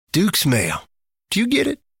Duke's mayo. Do you get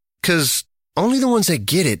it? 'Cause only the ones that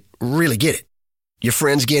get it really get it. Your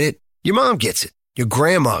friends get it. Your mom gets it. Your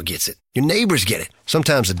grandma gets it. Your neighbors get it.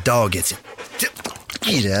 Sometimes the dog gets it.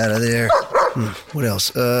 Get out of there. What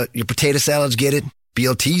else? Your potato salads get it.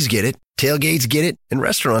 BLTs get it. Tailgates get it. And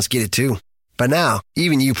restaurants get it too. By now,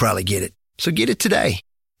 even you probably get it. So get it today.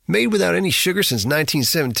 Made without any sugar since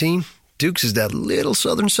 1917, Duke's is that little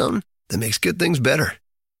southern something that makes good things better.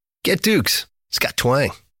 Get Duke's. It's got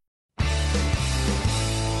twang.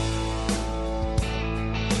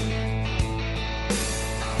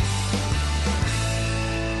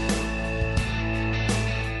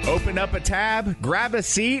 Open up a tab, grab a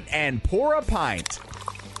seat, and pour a pint.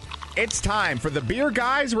 It's time for the Beer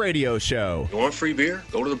Guys Radio Show. You want free beer?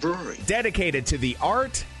 Go to the brewery. Dedicated to the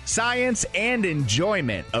art, science, and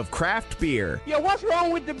enjoyment of craft beer. Yo, what's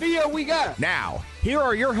wrong with the beer we got? Now, here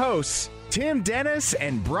are your hosts, Tim Dennis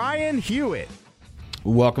and Brian Hewitt.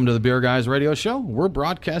 Welcome to the Beer Guys Radio Show. We're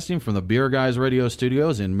broadcasting from the Beer Guys Radio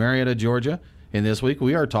Studios in Marietta, Georgia. And this week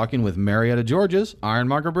we are talking with Marietta, Georgia's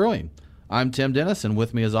Ironmonger Brewing. I'm Tim Dennis, and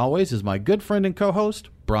with me as always is my good friend and co-host,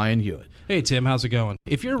 Brian Hewitt. Hey, Tim, how's it going?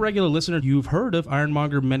 If you're a regular listener, you've heard of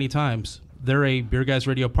Ironmonger many times. They're a Beer Guys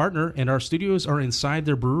Radio partner, and our studios are inside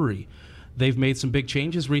their brewery. They've made some big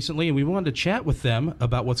changes recently, and we wanted to chat with them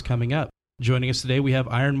about what's coming up. Joining us today, we have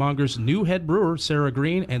Ironmonger's new head brewer, Sarah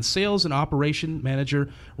Green, and sales and operation manager,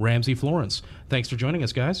 Ramsey Florence. Thanks for joining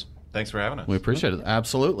us, guys. Thanks for having us. We appreciate it.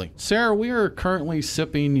 Absolutely. Sarah, we are currently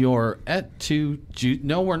sipping your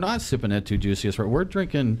No, we're not sipping Et Tu Juiciest. We're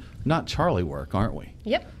drinking Not Charlie Work, aren't we?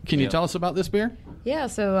 Yep. Can you tell us about this beer? Yeah,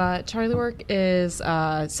 so Charlie Work is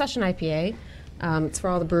a session IPA. It's for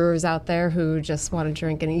all the brewers out there who just want to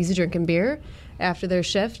drink an easy drinking beer after their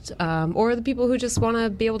shift, or the people who just want to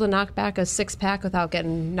be able to knock back a six-pack without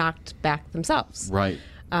getting knocked back themselves. Right.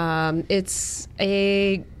 It's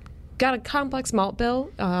got a complex malt bill.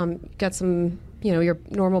 Got some, your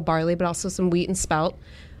normal barley, but also some wheat and spelt.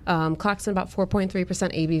 Clocks in about 4.3%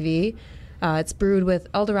 ABV. It's brewed with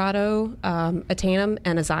Eldorado, Atanum,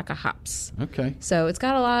 and Azacca hops. Okay. So it's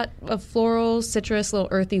got a lot of floral, citrus, little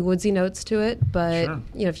earthy, woodsy notes to it. But Sure.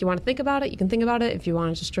 If you want to think about it, you can think about it. If you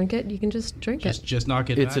want to just drink it, you can just drink it. Just knock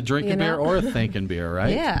it It's back. a drinking beer or a thinking beer, right?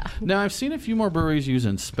 Yeah. Now, I've seen a few more breweries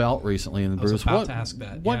using spelt recently in the I was brews. about to ask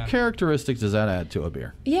that, What yeah. characteristics does that add to a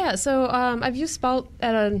beer? Yeah, so I've used spelt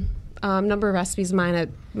at a number of recipes of mine at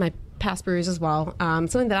my past breweries as well.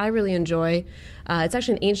 Something that I really enjoy. It's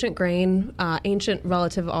actually an ancient grain, ancient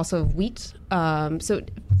relative also of wheat. So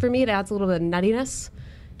for me, it adds a little bit of nuttiness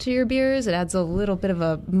to your beers. It adds a little bit of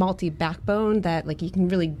a malty backbone that you can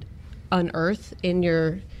really unearth in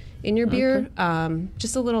your beer.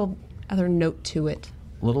 Just a little other note to it.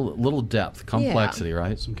 Little depth, complexity,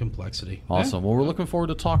 right? Some complexity. Awesome. Well, we're looking forward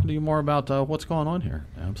to talking to you more about what's going on here.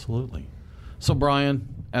 Absolutely. So, Brian,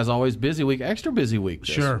 as always, busy week, extra busy week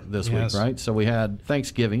this week, right? So we had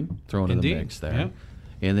Thanksgiving thrown in the mix there. Yeah.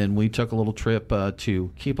 And then we took a little trip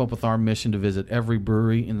to keep up with our mission to visit every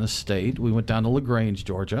brewery in the state. We went down to LaGrange,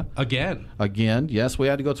 Georgia. Again. Yes, we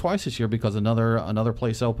had to go twice this year because another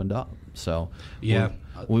place opened up. So Yeah.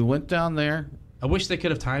 we went down there. I wish they could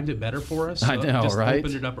have timed it better for us. I know, just right?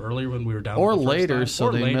 Opened it up earlier when we were down Or there the first later, time. so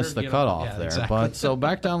Or they later, missed the cutoff there. Exactly. But so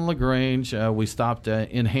back down in LaGrange, we stopped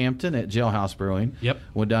in Hampton at Jailhouse Brewing. Yep.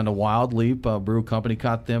 Went down to Wild Leap Brew Company,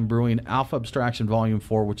 caught them brewing Alpha Abstraction Volume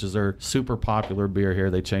 4, which is their super popular beer here.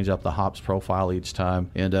 They change up the hops profile each time.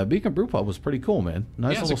 And Beacon Brew Pub was pretty cool, man.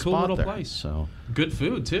 Nice Yeah, little it's a cool spot little there. place. So Good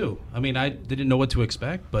food, too. I mean, I didn't know what to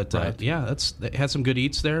expect, but Right. it had some good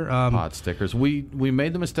eats there. pot stickers. We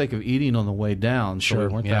made the mistake of eating on the way down, so Sure,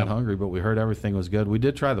 we weren't yeah. that hungry, but we heard everything was good. We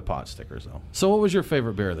did try the pot stickers, though. So what was your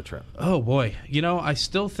favorite beer of the trip? Oh, boy. I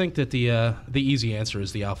still think that the easy answer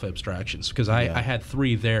is the Alpha Abstractions, because I had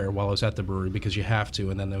 3 there while I was at the brewery because you have to,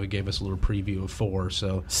 and then they gave us a little preview of 4.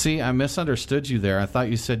 So See, I misunderstood you there. I thought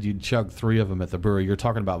you said you'd chugged 3 of them at the brewery. You're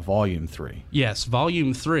talking about Volume 3. yes,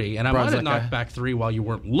 Volume 3, and I Brian's might have like, knocked back 3 while you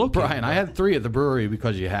weren't looking. Brian, I had 3 at the brewery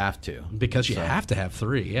because you have to. Because you have to have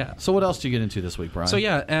 3, yeah. So what else did you get into this week, Brian? So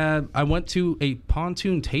I went to a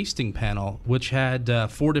pontoon tasting panel, which had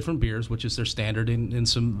 4 different beers, which is their standard in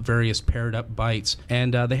some various paired up bites,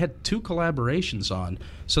 and they had 2 collaborations on.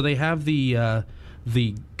 So they have the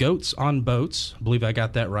Goats on Boats. I believe I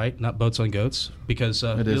got that right, not Boats on Goats, because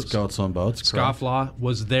it is Goats on Boats. correct. Scofflaw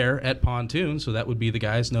was there at Pontoon, so that would be the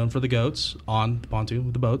guys known for the goats on Pontoon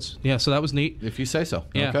with the boats. Yeah, so that was neat. If you say so.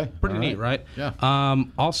 Yeah, Okay. pretty All neat, right? Yeah.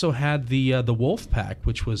 Also had the Wolf Pack,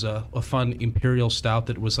 which was a fun imperial stout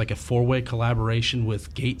that was like a 4-way collaboration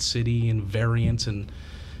with Gate City and Variant and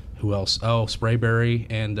Who else? Oh, Sprayberry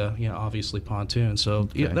and obviously Pontoon. So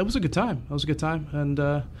yeah, that was a good time.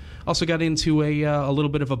 And also got into a little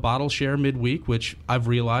bit of a bottle share midweek, which I've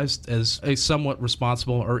realized as a somewhat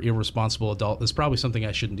responsible or irresponsible adult is probably something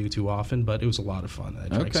I shouldn't do too often, but it was a lot of fun. I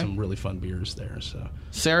drank some really fun beers there. So,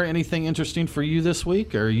 Sarah, anything interesting for you this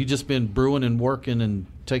week, or you just been brewing and working and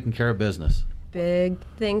taking care of business? Big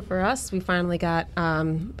thing for us. We finally got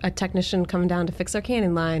a technician coming down to fix our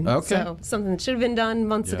canning line. Okay. So something that should have been done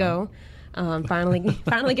months ago. Finally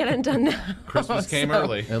getting it done now. Christmas came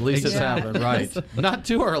early. At least it's happened, right? Not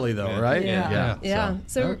too early though, right? Yeah.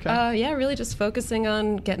 So really just focusing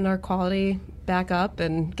on getting our quality back up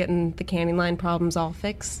and getting the canning line problems all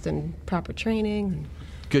fixed and proper training.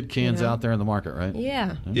 Good cans out there in the market, right?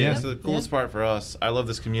 Yeah. Yeah, so the coolest part for us, I love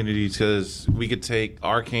this community because we could take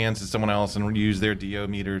our cans to someone else and use their DO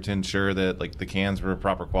meter to ensure that like the cans were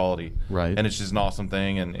proper quality. Right. And it's just an awesome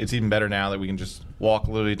thing, and it's even better now that we can just walk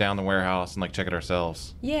literally down the warehouse and like check it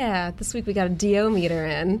ourselves. Yeah, this week we got a DO meter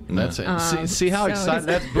in. That's it. See how excited,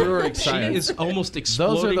 that's brewer excited. She is almost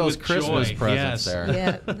exploding. Those are those with Christmas joy. presents there.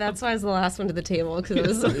 Yeah, that's why I was the last one to the table because it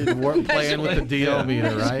was playing with the DO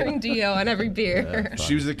meter, right? measuring DO on every beer.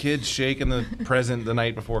 She was a kid shaking the present the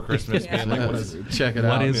night before Christmas, being like, what is it? Check it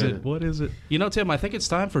out. What is it? You know, Tim, I think it's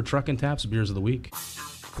time for Truck and Tap's Beers of the Week.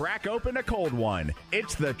 Crack open a cold one.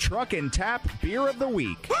 It's the Truck and Tap Beer of the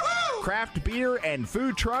Week. Craft beer and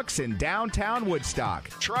food trucks in downtown Woodstock.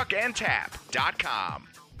 Truckandtap.com.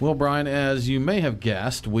 Well, Brian, as you may have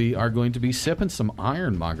guessed, we are going to be sipping some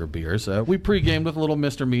Ironmonger beers. We pre-gamed with a little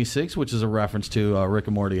Mr. Meeseeks, which is a reference to a Rick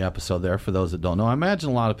and Morty episode there, for those that don't know. I imagine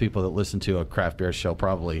a lot of people that listen to a craft beer show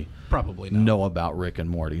probably know about Rick and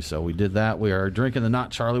Morty. So we did that. We are drinking the Not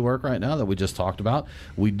Charlie work right now that we just talked about.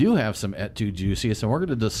 We do have some Et Tu Juicy, and we're going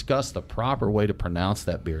to discuss the proper way to pronounce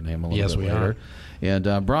that beer name a little bit later.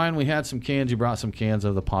 And Brian, we had some cans. You brought some cans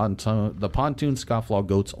of the Pontoon Scofflaw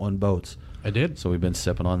Goats on Boats. I did. So we've been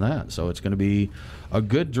sipping on that. So it's going to be a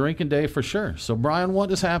good drinking day for sure. So, Brian, what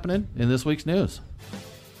is happening in this week's news?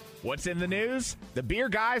 What's in the news? The beer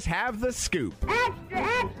guys have the scoop. Extra,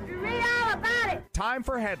 extra, read all about it. Time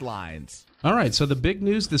for headlines. All right, so the big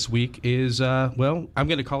news this week is, I'm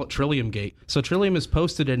going to call it Trillium Gate. So Trillium has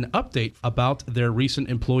posted an update about their recent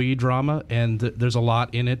employee drama, and there's a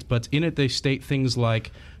lot in it. But in it, they state things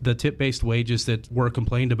like the tip-based wages that were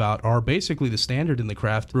complained about are basically the standard in the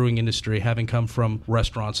craft brewing industry, having come from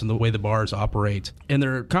restaurants and the way the bars operate. And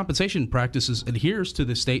their compensation practices adheres to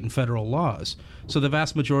the state and federal laws. So the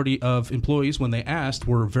vast majority of employees, when they asked,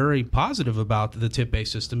 were very positive about the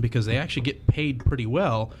tip-based system because they actually get paid pretty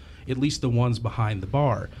well, at least the ones behind the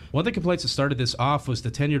bar. One of the complaints that started this off was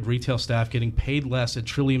the tenured retail staff getting paid less at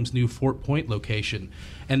Trillium's new Fort Point location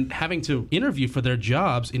and having to interview for their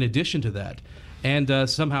jobs in addition to that, and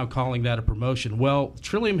somehow calling that a promotion. Well,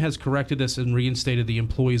 Trillium has corrected this and reinstated the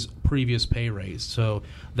employees' previous pay raise. So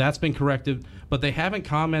that's been corrected, but they haven't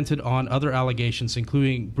commented on other allegations,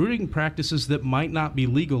 including brewing practices that might not be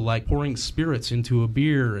legal, like pouring spirits into a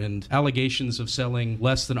beer and allegations of selling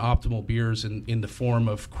less than optimal beers in the form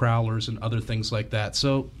of crowlers and other things like that.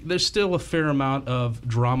 So there's still a fair amount of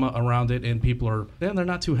drama around it, and people are they're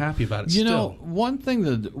not too happy about it. You know, one thing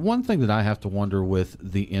that I have to wonder with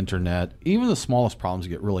the internet, even the smallest problems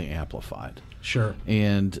get really amplified. Sure.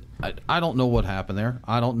 And I don't know what happened there.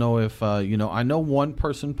 I don't know if, I know one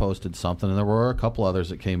person posted something, and there were a couple others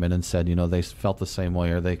that came in and said, they felt the same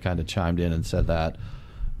way, or they kind of chimed in and said that.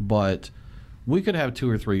 But we could have 2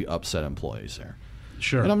 or 3 upset employees there.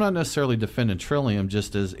 Sure. And I'm not necessarily defending Trillium,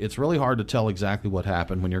 just as it's really hard to tell exactly what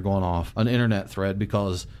happened when you're going off an internet thread,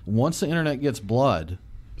 because once the internet gets blood,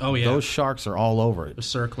 those sharks are all over it.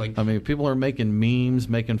 Circling. I mean, people are making memes,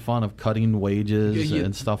 making fun of cutting wages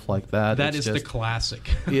and stuff like that. That is the classic.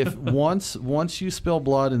 If once you spill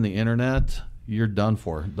blood in the internet, you're done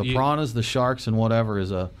for. The piranhas, the sharks, and whatever is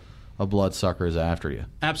a bloodsucker is after you.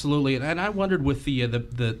 Absolutely. And I wondered with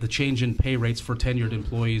the change in pay rates for tenured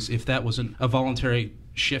employees, if that was a voluntary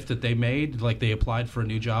shift that they made, like they applied for a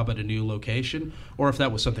new job at a new location, or if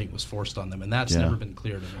that was something that was forced on them, and that's never been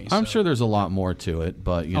clear to me. I'm sure there's a lot more to it,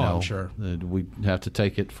 but I'm sure. We have to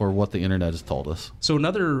take it for what the internet has told us. So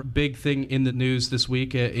another big thing in the news this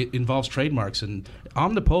week, it involves trademarks, and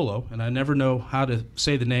Omnipollo, and I never know how to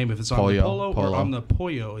say the name, if it's Omnipollo or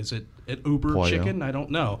Omnipollo. Is it at Uber Pollo. Chicken? I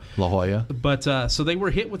don't know. La Jolla. But so they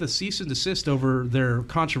were hit with a cease and desist over their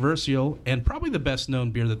controversial and probably the best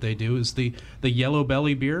known beer that they do is the Yellow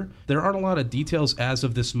Belly beer. There aren't a lot of details as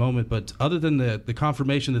of this moment, but other than the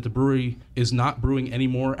confirmation that the brewery is not brewing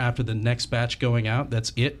anymore after the next batch going out,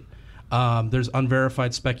 that's it. There's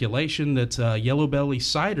unverified speculation that Yellow Belly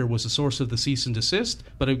cider was the source of the cease and desist,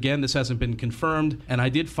 but again, this hasn't been confirmed. And I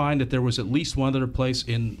did find that there was at least one other place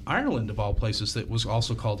in Ireland, of all places, that was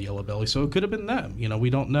also called Yellow Belly, so it could have been them. We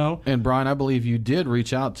don't know. And Brian, I believe you did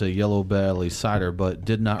reach out to Yellow Belly Cider, but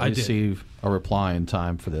did not receive a reply in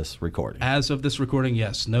time for this recording. As of this recording,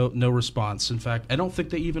 yes, no response. In fact, I don't think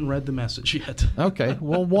they even read the message yet. Okay,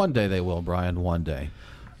 well, one day they will, Brian, one day.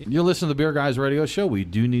 You're listening to the Beer Guys Radio Show. We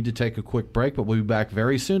do need to take a quick break, but we'll be back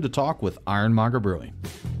very soon to talk with Ironmonger Brewing.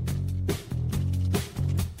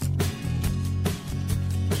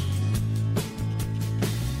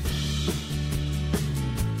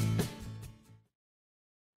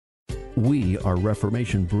 We are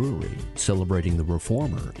Reformation Brewery, celebrating the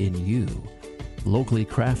reformer in you. Locally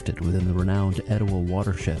crafted within the renowned Etowah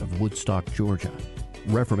watershed of Woodstock, Georgia,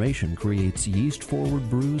 Reformation creates yeast-forward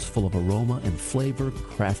brews full of aroma and flavor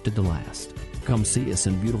crafted to last. Come see us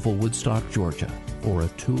in beautiful Woodstock, Georgia, for a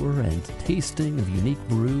tour and tasting of unique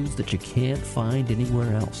brews that you can't find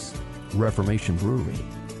anywhere else. Reformation Brewery.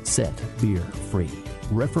 Set beer free.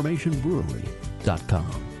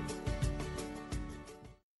 ReformationBrewery.com.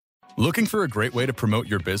 Looking for a great way to promote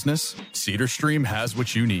your business? CedarStream has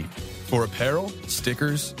what you need. For apparel,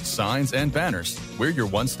 stickers, signs, and banners, we're your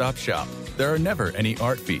one-stop shop. There are never any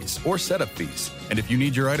art fees or setup fees. And if you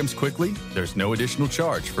need your items quickly, there's no additional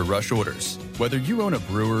charge for rush orders. Whether you own a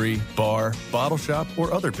brewery, bar, bottle shop,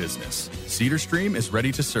 or other business, CedarStream is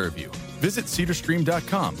ready to serve you. Visit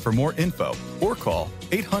cedarstream.com for more info or call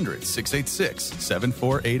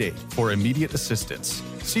 800-686-7488 for immediate assistance.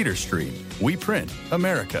 CedarStream. We print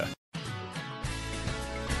America.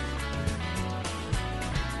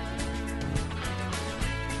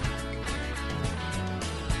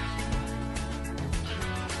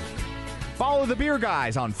 Follow the Beer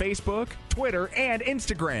Guys on Facebook, Twitter, and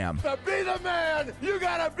Instagram. To be the man, you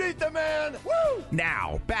gotta beat the man. Woo!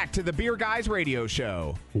 Now, back to the Beer Guys Radio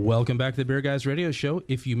Show. Welcome back to the Beer Guys Radio Show.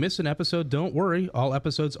 If you miss an episode, don't worry. All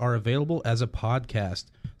episodes are available as a podcast.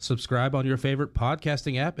 Subscribe on your favorite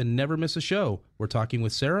podcasting app and never miss a show. We're talking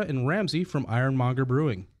with Sarah and Ramsey from Ironmonger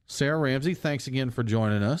Brewing. Sarah, Ramsey, thanks again for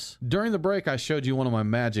joining us. During the break, I showed you one of my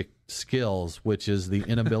magic skills, which is the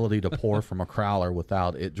inability to pour from a crowler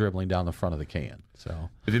without it dribbling down the front of the can. So,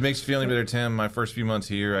 if it makes you feel any better, Tim, my first few months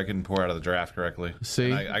here, I couldn't pour out of the draft correctly.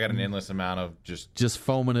 See? And I got an endless amount of just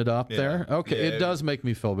foaming it up there? Okay, Yeah, it does make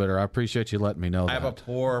me feel better. I appreciate you letting me know that. I have a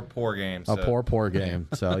poor game. A poor game.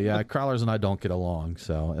 So, yeah, crowlers and I don't get along.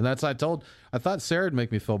 So, and that's, I thought Sarah would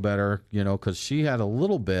make me feel better, because she had a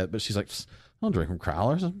little bit, but she's like, I don't drink from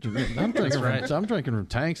crowlers. I'm drinking from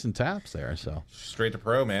tanks and taps there. So straight to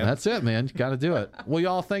pro, man. That's it, man. You got to do it. Well,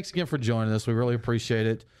 y'all, thanks again for joining us. We really appreciate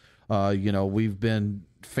it. We've been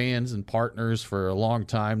fans and partners for a long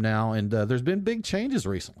time now, and there's been big changes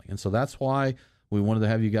recently, and so that's why we wanted to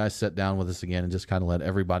have you guys sit down with us again and just kind of let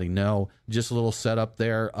everybody know. Just a little setup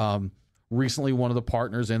there. Recently, one of the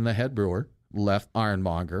partners in the head brewer left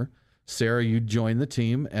Ironmonger. Sarah, you joined the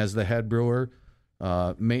team as the head brewer.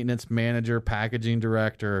 Maintenance manager, packaging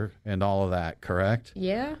director, and all of that, correct?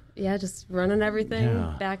 Yeah, just running everything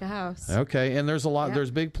back of house. Okay, and there's a lot,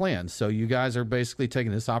 there's big plans. So you guys are basically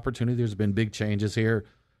taking this opportunity. There's been big changes here.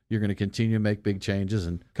 You're going to continue to make big changes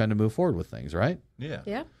and kind of move forward with things, right?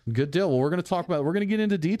 Yeah. Good deal. Well, we're going to get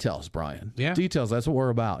into details, Brian. Yeah. Details, that's what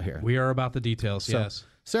we're about here. We are about the details, yes.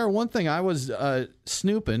 Sarah, one thing, I was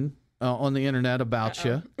snooping on the internet about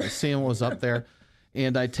you, seeing what was up there.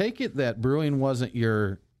 And I take it that brewing wasn't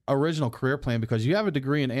your original career plan because you have a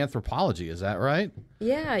degree in anthropology. Is that right?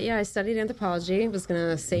 Yeah. I studied anthropology. Was going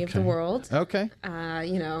to save the world. Okay. My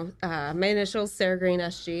initials, Sarah Green,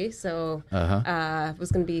 SG. So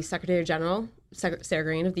was going to be Secretary General, Sarah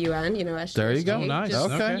Green of the UN, SG. There you go. SG. Nice.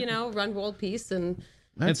 Just, okay. Run world peace and...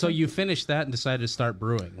 And so you finished that and decided to start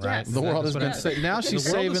brewing, right? Yes. The world has been saved. Now she's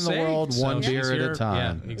saving the world one beer at a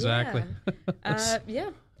time. Yeah, exactly.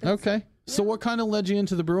 Okay. So what kind of led you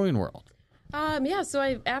into the brewing world?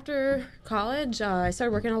 So after college, I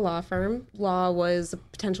started working in a law firm. Law was a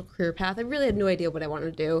potential career path. I really had no idea what I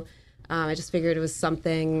wanted to do. I just figured it was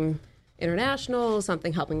something international,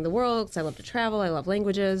 something helping the world, because I love to travel, I love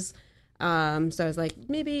languages. So I was like,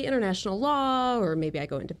 maybe international law, or maybe I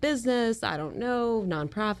go into business, I don't know,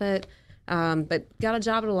 nonprofit. But got a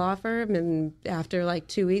job at a law firm, and after like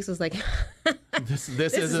 2 weeks, I was like, this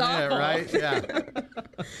isn't it, right? Yeah.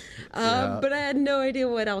 But I had no idea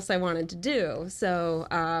what else I wanted to do. So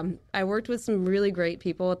I worked with some really great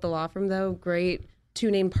people at the law firm, though. Great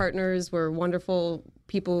two-name partners were wonderful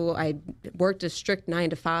people. I worked a strict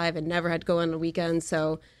 9 to 5 and never had to go on the weekend.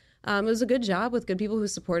 So it was a good job with good people who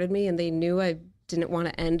supported me, and they knew I didn't want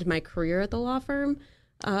to end my career at the law firm.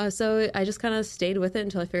 So I just kind of stayed with it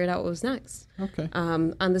until I figured out what was next. Okay.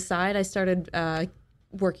 On the side, I started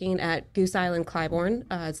working at Goose Island Clybourne.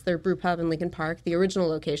 It's their brew pub in Lincoln Park, the original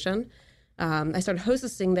location. I started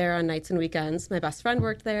hostessing there on nights and weekends. My best friend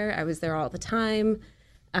worked there. I was there all the time,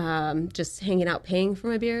 just hanging out, paying for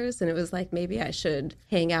my beers. And it was like, maybe I should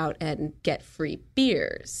hang out and get free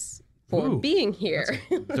beers for being here.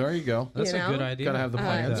 There you go. That's a good idea. Gotta have the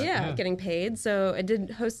plans. Getting paid. So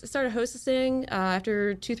I started hostessing.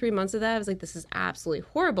 After 2-3 months of that, I was like, this is absolutely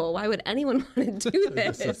horrible. Why would anyone want to do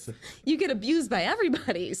this? You get abused by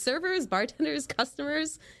everybody. Servers, bartenders,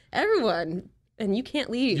 customers, everyone. And you can't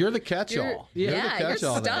leave. You're the catch-all. You're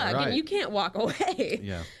stuck, there, right. and you can't walk away.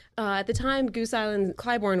 Yeah. At the time, Goose Island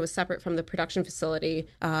Clybourne was separate from the production facility,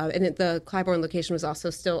 and the Clybourne location was also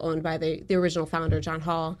still owned by the original founder, John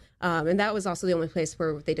Hall, and that was also the only place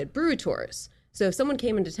where they did brewery tours. So if someone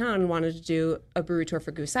came into town and wanted to do a brewery tour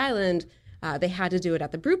for Goose Island, they had to do it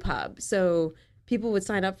at the brew pub. So people would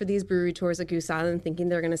sign up for these brewery tours at Goose Island thinking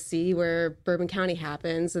they're going to see where Bourbon County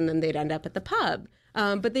happens, and then they'd end up at the pub.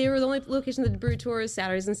 But they were the only location that did brewery tours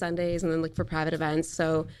Saturdays and Sundays, and then for private events.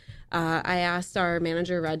 So I asked our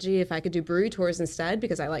manager, Reggie, if I could do brewery tours instead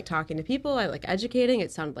because I like talking to people. I like educating.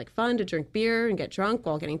 It sounded like fun to drink beer and get drunk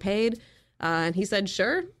while getting paid. And he said,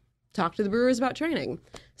 sure, talk to the brewers about training.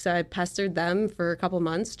 So I pestered them for a couple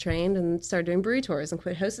months, trained, and started doing brewery tours and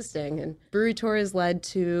quit hostessing. And brewery tours led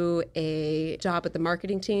to a job at the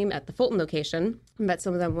marketing team at the Fulton location. I met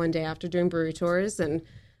some of them one day after doing brewery tours, and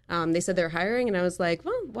they said they were hiring, and I was like,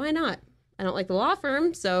 well, why not? I don't like the law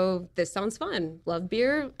firm, so this sounds fun. Love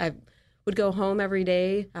beer. I would go home every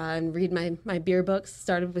day and read my beer books.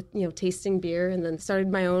 Started with, tasting beer, and then started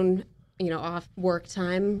my own, off work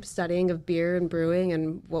time studying of beer and brewing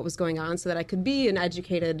and what was going on so that I could be an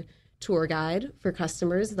educated tour guide for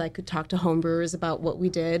customers, that I could talk to homebrewers about what we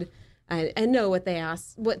did and know what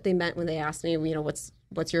they meant when they asked me,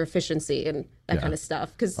 what's your efficiency and that kind of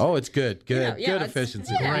stuff. It's good. Good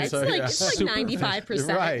efficiency. Yeah, it's like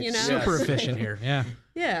 95%, right. Super efficient here. Yeah.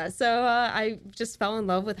 Yeah. So I just fell in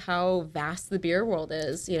love with how vast the beer world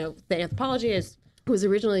is. The anthropology was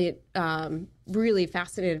originally really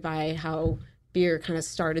fascinated by how beer kind of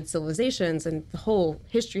started civilizations and the whole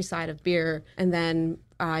history side of beer. And then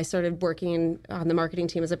I started working on the marketing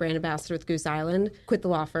team as a brand ambassador with Goose Island, quit the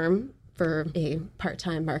law firm for a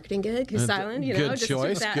part-time marketing gig, Goose Island. Good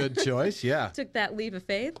choice, yeah. Took that leap of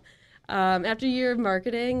faith. After a year of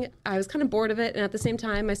marketing, I was kind of bored of it. And at the same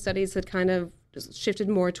time, my studies had kind of shifted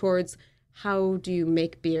more towards how do you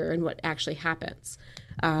make beer and what actually happens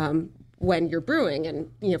when you're brewing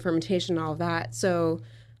and, fermentation and all of that. So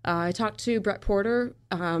I talked to Brett Porter,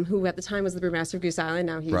 who at the time was the brewmaster of Goose Island.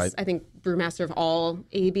 Now he's, I think, brewmaster of all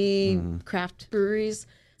AB craft breweries,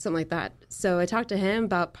 something like that. So I talked to him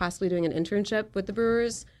about possibly doing an internship with the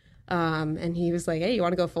brewers. And he was like, hey, you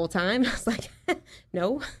want to go full time? I was like,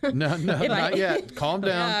 no. No, not yet. Calm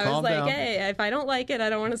down. I was like, hey, if I don't like it, I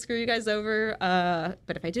don't want to screw you guys over.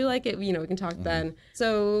 But if I do like it, we can talk then.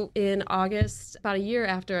 So in August, about a year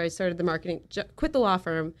after I started the marketing, quit the law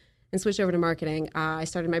firm and switched over to marketing, I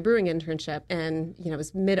started my brewing internship. And, it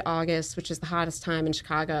was mid-August, which is the hottest time in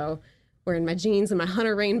Chicago, wearing my jeans and my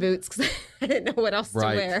Hunter rain boots because I didn't know what else to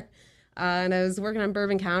wear. And I was working on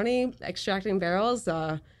Bourbon County, extracting barrels,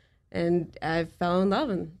 and I fell in love.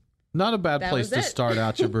 And not a bad place to start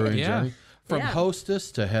out your brewing journey. From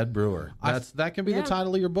hostess to head brewer. That can be the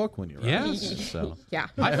title of your book when you're right. So. Yeah.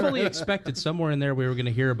 I fully expected somewhere in there we were going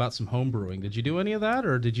to hear about some home brewing. Did you do any of that,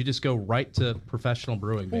 or did you just go right to professional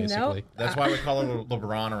brewing, basically? Nope. That's why we call her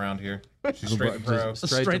LeBron around here. She's straight to pro.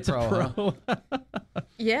 Straight to pro. Huh?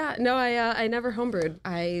 Yeah. No, I never homebrewed.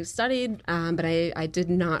 I studied, but I did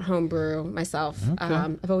not homebrew myself. Okay.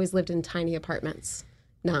 I've always lived in tiny apartments.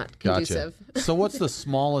 Not conducive. Gotcha. So what's the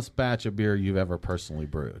smallest batch of beer you've ever personally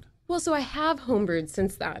brewed? Well, so I have homebrewed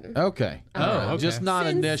since then. Okay. Okay. Just not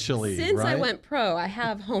initially, Since right? I went pro, I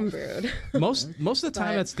have homebrewed. Most of the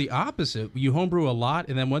time, it's the opposite. You homebrew a lot,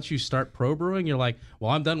 and then once you start pro brewing, you're like,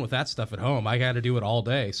 well, I'm done with that stuff at home. I got to do it all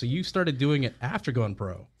day. So you started doing it after going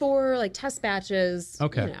pro. For like test batches,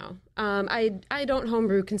 okay. I don't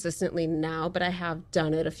homebrew consistently now, but I have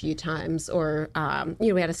done it a few times. Or, we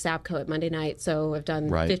had a Stabco at Monday night, so I've done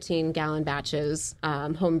 15-gallon batches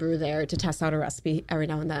homebrew there to test out a recipe every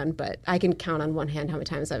now and then. But I can count on one hand how many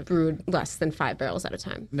times I've brewed less than 5 barrels at a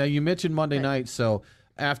time. Now, you mentioned Monday night, so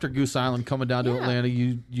after Goose Island coming down to Atlanta,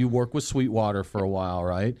 you work with Sweetwater for a while,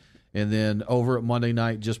 right? And then over at Monday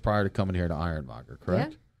night, just prior to coming here to Ironmonger,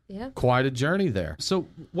 correct? Yeah. Quite a journey there. So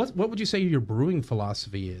what would you say your brewing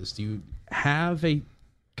philosophy is? Do you have a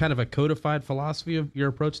kind of a codified philosophy of your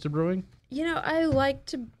approach to brewing? I like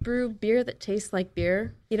to brew beer that tastes like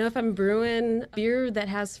beer. If I'm brewing beer that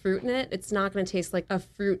has fruit in it, it's not going to taste like a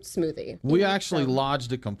fruit smoothie. We actually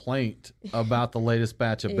lodged a complaint about the latest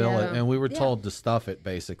batch of billet, and we were told to stuff it,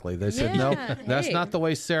 basically. They said, no, that's not the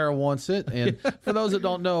way Sarah wants it. And for those that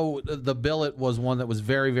don't know, the billet was one that was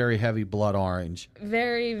very, very heavy blood orange.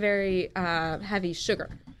 Very, very heavy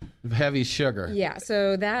sugar. Heavy sugar. Yeah,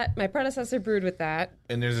 so that my predecessor brewed with that.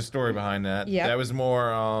 And there's a story behind that. Yep. That was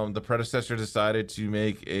more, the predecessor decided to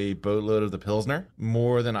make a boatload of the Pilsner,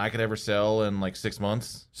 more than I could ever sell in like 6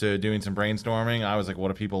 months. So doing some brainstorming, I was like, what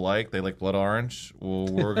do people like? They like blood orange. Well,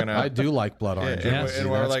 we're going to... I do like blood orange.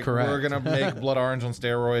 And we're like, correct. we're going to make blood orange on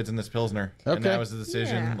steroids in this Pilsner. Okay. And that was the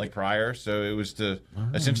decision like prior. So it was to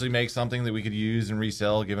essentially make something that we could use and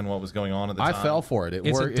resell given what was going on at the time. I fell for it.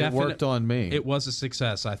 It worked on me. It was a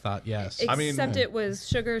success, I thought, yes. Except it was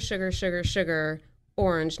sugar,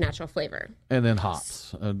 orange, natural flavor. And then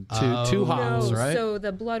hops. Two hops, right? So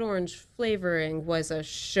the blood orange flavoring was a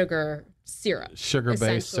sugar syrup.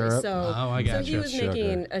 Sugar-based syrup. So, I got so he was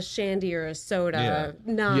making a shandy or a soda,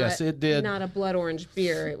 Yes, it did. Not a blood orange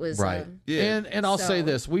beer. It was right. And I'll say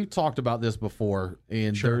this: we've talked about this before,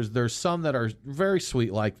 and there's some that are very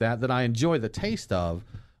sweet like that I enjoy the taste of,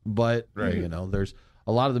 but there's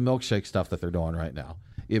a lot of the milkshake stuff that they're doing right now.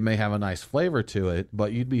 It may have a nice flavor to it,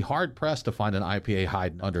 but you'd be hard-pressed to find an IPA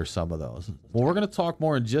hiding under some of those. Well, we're going to talk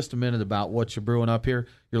more in just a minute about what you're brewing up here.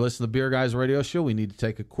 You're listening to the Beer Guys Radio Show. We need to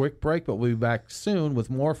take a quick break, but we'll be back soon with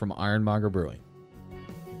more from Ironmonger Brewing.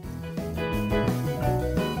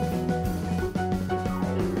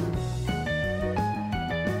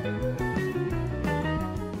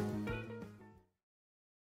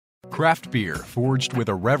 Craft beer forged with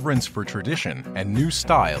a reverence for tradition and new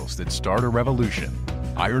styles that start a revolution.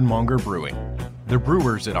 Ironmonger Brewing. The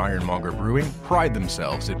brewers at Ironmonger Brewing pride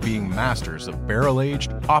themselves at being masters of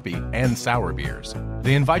barrel-aged, hoppy, and sour beers.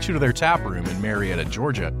 They invite you to their tap room in Marietta,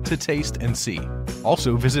 Georgia to taste and see.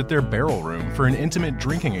 Also visit their barrel room for an intimate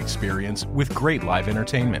drinking experience with great live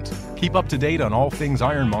entertainment. Keep up to date on all things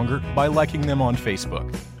Ironmonger by liking them on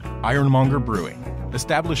Facebook. Ironmonger Brewing,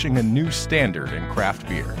 establishing a new standard in craft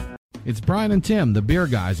beer. It's Brian and Tim, the Beer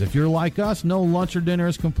Guys. If you're like us, no lunch or dinner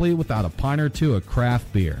is complete without a pint or two of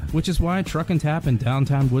craft beer. Which is why Truck and Tap in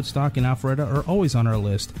downtown Woodstock and Alpharetta are always on our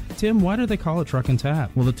list. Tim, why do they call it Truck and Tap?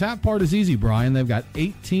 Well, the tap part is easy, Brian. They've got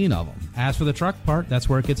 18 of them. As for the truck part, that's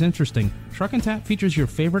where it gets interesting. Truck and Tap features your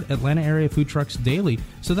favorite Atlanta area food trucks daily,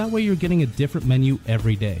 so that way you're getting a different menu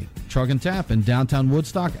every day. Truck and Tap in downtown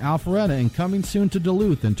Woodstock, Alpharetta, and coming soon to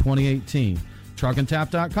Duluth in 2018.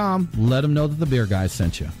 Truckandtap.com. Let them know that the Beer Guys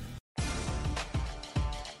sent you.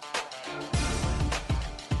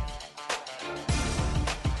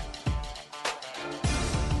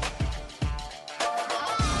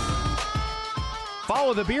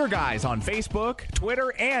 Follow the Beer Guys on Facebook,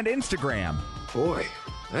 Twitter, and Instagram. Boy,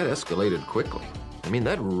 that escalated quickly. I mean,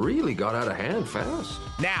 that really got out of hand fast.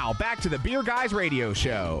 Now, back to the Beer Guys Radio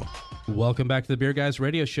Show. Welcome back to the Beer Guys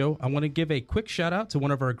Radio Show. I want to give a quick shout out to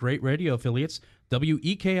one of our great radio affiliates,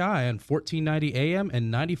 WEKI on 1490 AM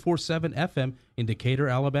and 94.7 FM in Decatur,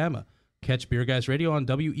 Alabama. Catch Beer Guys Radio on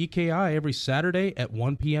WEKI every Saturday at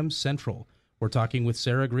 1 p.m. Central. We're talking with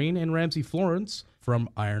Sarah Green and Ramsey Florence from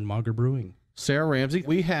Ironmonger Brewing. Sarah Ramsey,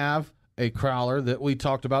 we have a crowler that we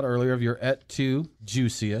talked about earlier of your Et2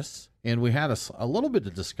 Juicius, and we had a little bit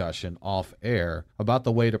of discussion off air about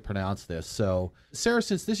the way to pronounce this. So, Sarah,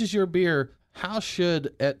 since this is your beer, how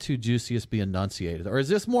should Et2 Juicius be enunciated? Or is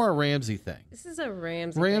this more a Ramsey thing? This is a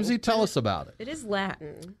Ramsey Ramsey, thing. tell us about it. It is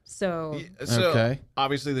Latin, so... Okay.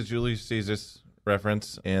 Obviously the Julius Caesar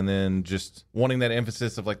reference, and then just wanting that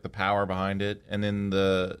emphasis of like the power behind it, and then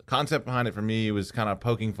the concept behind it for me was kind of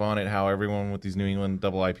poking fun at how everyone with these New England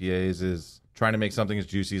double IPAs is trying to make something as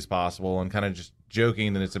juicy as possible, and kind of just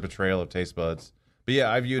joking that it's a betrayal of taste buds. But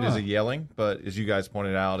yeah, I view it as a yelling, but as you guys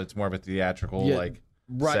pointed out, it's more of a theatrical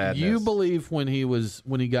sadness. You believe when he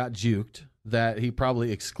got juked that he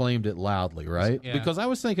probably exclaimed it loudly, right? Yeah. Because I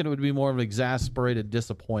was thinking it would be more of an exasperated,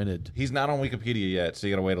 disappointed. He's not on Wikipedia yet, so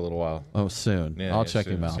you got to wait a little while. Oh, soon. Yeah, I'll check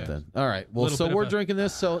him out then. All right. Well, so we're drinking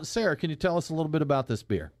this. So, Sarah, can you tell us a little bit about this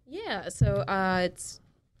beer? Yeah. So it's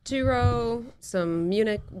 2-row, some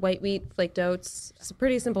Munich white wheat flaked oats. It's a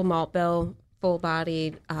pretty simple malt bill,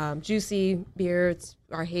 full-bodied, juicy beer. It's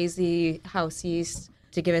our hazy house yeast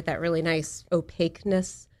to give it that really nice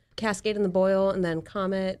opaqueness. Cascade in the Boil, and then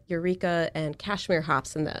Comet, Eureka, and Cashmere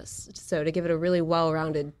hops in this. So to give it a really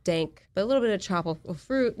well-rounded, dank, but a little bit of tropical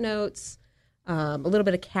fruit notes, a little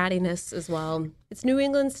bit of cattiness as well. It's New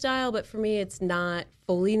England style, but for me, it's not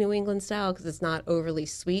fully New England style because it's not overly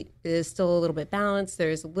sweet. It is still a little bit balanced.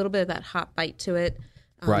 There's a little bit of that hop bite to it.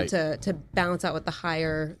 Right. to balance out with the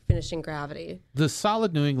higher finishing gravity. The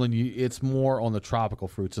solid New England, it's more on the tropical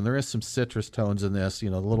fruits, and there is some citrus tones in this. A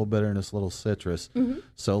little bitterness, a little citrus. Mm-hmm.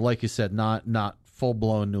 So, like you said, not full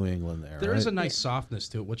blown New England there. There right? is a nice softness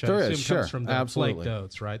to it, which There I is, assume sure. comes from the Absolutely. flaked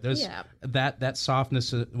oats, right? There's that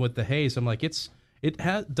softness with the haze. I'm like,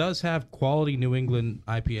 does have quality New England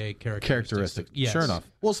IPA characteristics. Yes. Sure enough.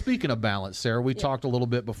 Well, speaking of balance, Sarah, we talked a little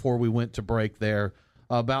bit before we went to break there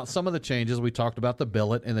about some of the changes. We talked about the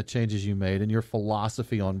billet and the changes you made and your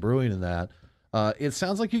philosophy on brewing and that. It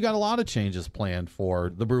sounds like you got a lot of changes planned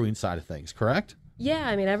for the brewing side of things, correct? Yeah,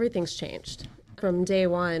 I mean, everything's changed. From day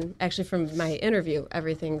one, actually from my interview,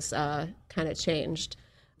 everything's kind of changed.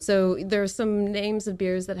 So there are some names of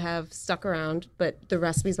beers that have stuck around, but the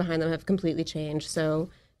recipes behind them have completely changed. So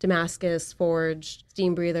Damascus, Forge,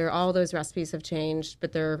 Steam Breather, all those recipes have changed,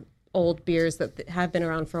 but they're old beers that have been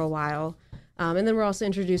around for a while. And then we're also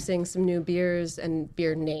introducing some new beers and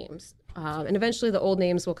beer names. And eventually the old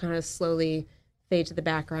names will kind of slowly fade to the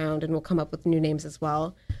background and we'll come up with new names as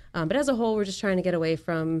well. But as a whole, we're just trying to get away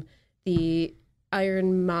from the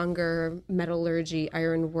Ironmonger, metallurgy,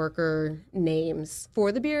 iron worker names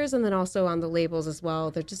for the beers, and then also on the labels as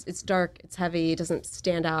well. It's dark, it's heavy, it doesn't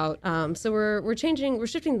stand out. So we're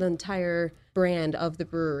shifting the entire brand of the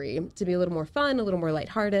brewery to be a little more fun, a little more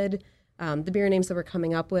lighthearted. The beer names that we're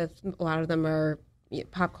coming up with, a lot of them are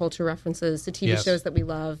pop culture references to TV shows that we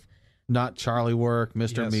love. Not Charlie Work,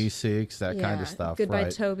 Mr. Meeseeks, that kind of stuff. Goodbye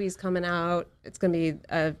right. Toby's coming out. It's going to be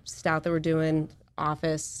a stout that we're doing,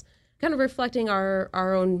 Office. Kind of reflecting our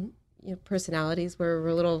own personalities. We're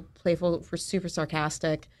a little playful. We're super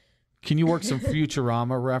sarcastic. Can you work some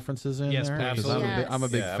Futurama references in yes, there? Please. I'm a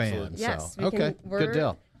big fan. Absolutely. Yes. So. Okay, good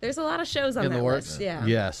deal. There's a lot of shows on In the that works? list. Yeah.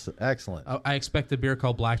 Yes, excellent. I expect a beer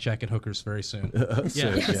called Blackjack and Hookers very soon.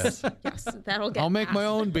 Yes. Yes, that'll get I'll make my passed.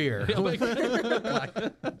 own beer.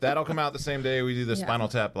 That'll come out the same day we do the Spinal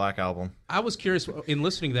Tap Black album. I was curious in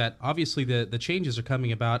listening to that. Obviously, the changes are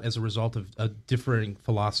coming about as a result of a differing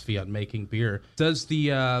philosophy on making beer. Does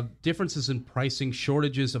the differences in pricing,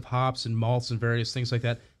 shortages of hops and malts and various things like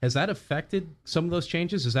that, has that affected some of those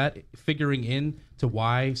changes? Is that figuring in to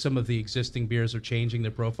why some of the existing beers are changing their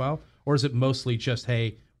profile? Or is it mostly just,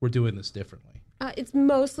 hey, we're doing this differently? It's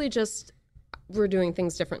mostly just we're doing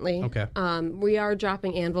things differently. Okay. We are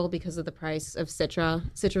dropping Anvil because of the price of Citra.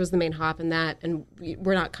 Citra was the main hop in that, and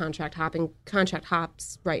we're not contract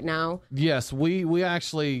hops right now. Yes,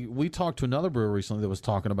 we talked to another brewer recently that was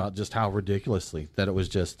talking about just how ridiculously that it was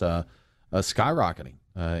just skyrocketing.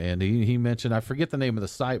 And he mentioned, I forget the name of the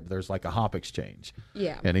site, but there's like a hop exchange.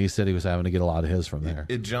 Yeah. And he said he was having to get a lot of his from there.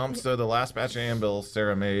 It jumps. So the last batch of Anvil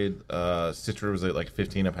Sarah made, Citra was at like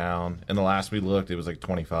 15 a pound. And the last we looked, it was like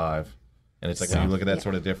 25. And it's like when you look at that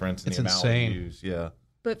sort of difference in It's the amount we insane. use. Yeah.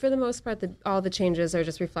 But for the most part, all the changes are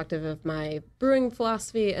just reflective of my brewing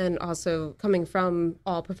philosophy, and also coming from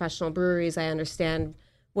all professional breweries, I understand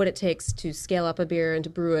what it takes to scale up a beer and to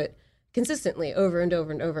brew it consistently over and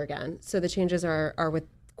over and over again. So the changes are with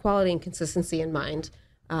quality and consistency in mind,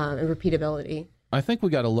 and repeatability. I think we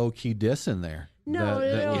got a low-key diss in there. No.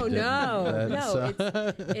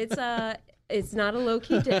 It's not a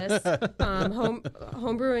low-key diss.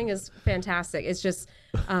 Home brewing is fantastic. It's just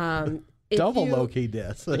double low-key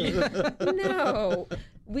diss. No,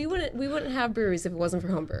 we wouldn't have breweries if it wasn't for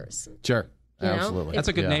home brewers. Sure. You know? Absolutely. That's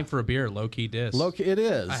a good name for a beer, low-key diss. Low-key, it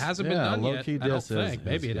is. It hasn't been done low-key yet, I don't diss think.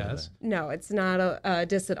 Maybe it good. has. No, it's not a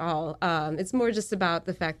diss at all. It's more just about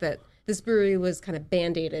the fact that this brewery was kind of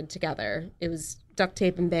band-aided together. It was duct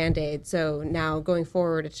tape and Band-Aid. So now going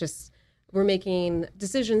forward, it's just we're making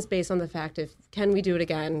decisions based on the fact of, can we do it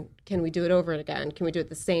again? Can we do it over again? Can we do it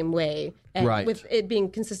the same way? And right. with it being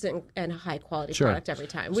consistent and a high-quality Sure. product every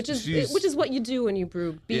time, which is what you do when you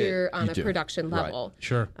brew beer on a production level. Right.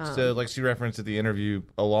 Sure. So like she referenced at the interview,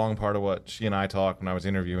 a long part of what she and I talked when I was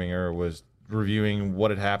interviewing her was reviewing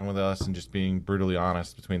what had happened with us and just being brutally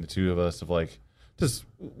honest between the two of us of like, just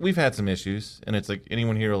we've had some issues, and it's like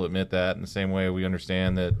anyone here will admit that in the same way we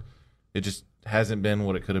understand that it just hasn't been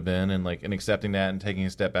what it could have been, and like in accepting that and taking a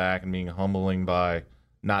step back and being humbling by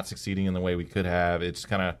not succeeding in the way we could have. It's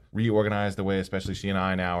kind of reorganized the way especially she and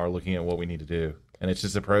I now are looking at what we need to do. And it's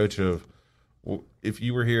this approach of, well, if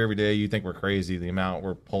you were here every day, you think we're crazy, the amount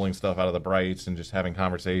we're pulling stuff out of the brights and just having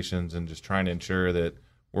conversations and just trying to ensure that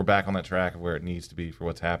we're back on that track of where it needs to be for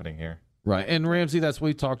what's happening here. Right. And Ramsey, that's what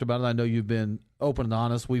we talked about, and I know you've been open and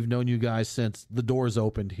honest. We've known you guys since the doors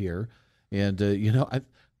opened here. And,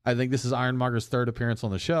 I think this is Ironmonger's third appearance on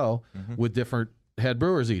the show with different head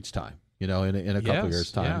brewers each time, in a couple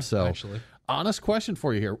years' time. Yeah, so, actually. Honest question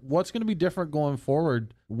for you here. What's going to be different going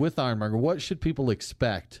forward with Ironmonger? What should people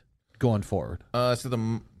expect going forward? So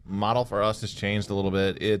the model for us has changed a little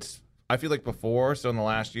bit. I feel like before, so in the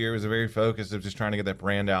last year, it was a very focused of just trying to get that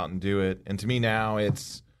brand out and do it. And to me now,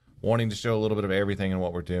 it's wanting to show a little bit of everything in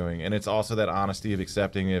what we're doing. And it's also that honesty of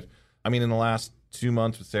accepting in the last 2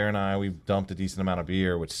 months with Sarah and I, we've dumped a decent amount of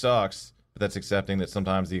beer, which sucks, but that's accepting that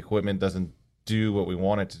sometimes the equipment doesn't do what we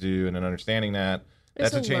want it to do, and then understanding that.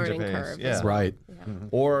 That's a change of pace. Curve, yeah. Right. Yeah. Mm-hmm.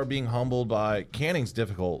 Or being humbled by canning's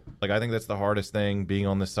difficult. Like, I think that's the hardest thing being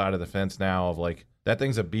on this side of the fence now of like, that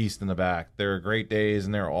thing's a beast in the back. There are great days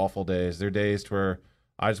and there are awful days. There are days where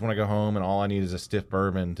I just want to go home and all I need is a stiff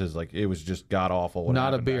bourbon because like it was just god awful.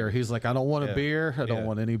 Not a beer. He's like, I don't want a beer. I don't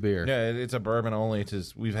want any beer. Yeah, it's a bourbon only.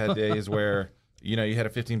 We've had days where you had a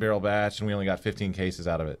 15-barrel batch and we only got 15 cases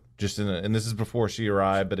out of it. And this is before she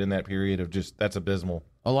arrived, but in that period of that's abysmal.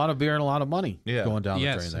 A lot of beer and a lot of money going down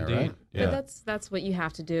the drain there, indeed. right? Yeah. But that's what you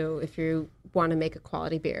have to do if you want to make a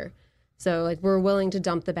quality beer. So like we're willing to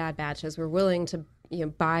dump the bad batches. We're willing to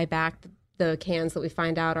buy back the cans that we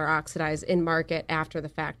find out are oxidized in market after the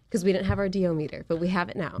fact because we didn't have our DO meter, but we have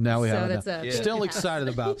it now. Now we have it. That's Still excited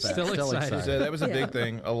about that. Still excited. So that was a big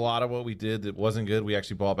thing. A lot of what we did that wasn't good, we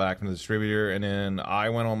actually bought back from the distributor. And then I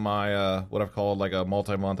went on my what I've called like a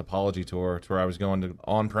multi-month apology tour to where I was going to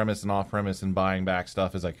on-premise and off-premise and buying back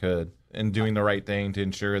stuff as I could and doing the right thing to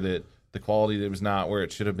ensure that the quality that was not where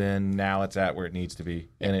it should have been, now it's at where it needs to be.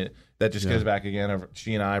 And that just goes back again.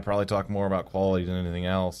 She and I probably talk more about quality than anything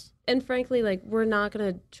else. And frankly, like we're not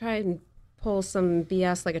going to try and pull some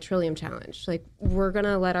BS like a Trillium challenge. Like we're going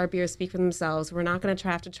to let our beers speak for themselves. We're not going to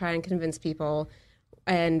have to try and convince people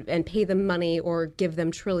and pay them money or give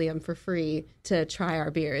them Trillium for free to try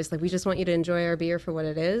our beers. Like we just want you to enjoy our beer for what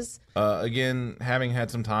it is. Again, having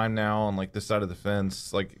had some time now on like this side of the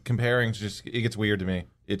fence, like comparing it gets weird to me.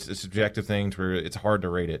 It's a subjective thing to where it's hard to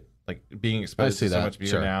rate it. Like being exposed to so much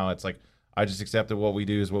beer now, it's like I just accepted what we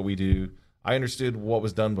do is what we do. I understood what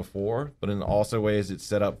was done before, but in also ways it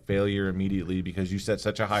set up failure immediately because you set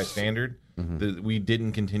such a high standard that we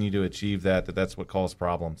didn't continue to achieve that's what caused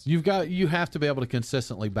problems. You have to be able to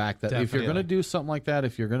consistently back that. Definitely. If you're going to do something like that,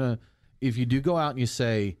 if you do go out and you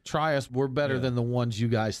say, try us, we're better than the ones you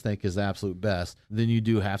guys think is the absolute best, then you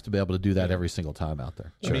do have to be able to do that every single time out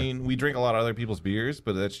there. I mean, we drink a lot of other people's beers,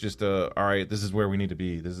 but that's just all right, this is where we need to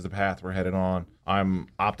be. This is the path we're headed on. I'm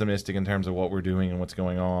optimistic in terms of what we're doing and what's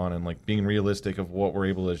going on and like being realistic of what we're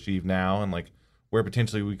able to achieve now and like where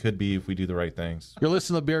potentially we could be if we do the right things. You're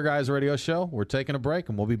listening to the Beer Guys Radio Show. We're taking a break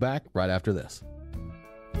and we'll be back right after this.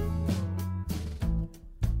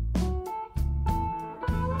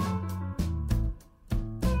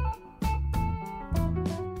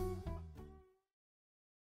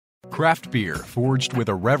 Craft beer forged with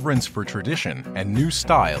a reverence for tradition and new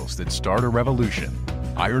styles that start a revolution.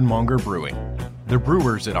 Ironmonger Brewing. The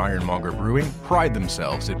brewers at Ironmonger Brewing pride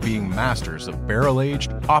themselves at being masters of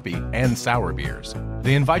barrel-aged, hoppy, and sour beers.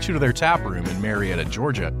 They invite you to their tap room in Marietta,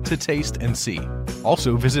 Georgia to taste and see.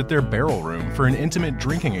 Also visit their barrel room for an intimate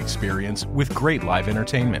drinking experience with great live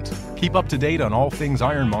entertainment. Keep up to date on all things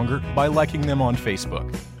Ironmonger by liking them on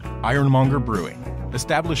Facebook. Ironmonger Brewing,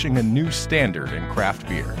 establishing a new standard in craft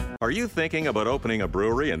beer. Are you thinking about opening a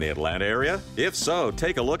brewery in the Atlanta area? If so,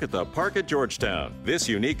 take a look at the Park at Georgetown. This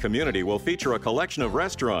unique community will feature a collection of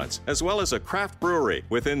restaurants as well as a craft brewery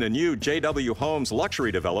within the new J.W. Holmes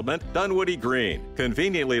luxury development, Dunwoody Green.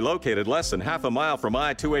 Conveniently located less than half a mile from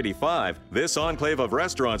I-285, this enclave of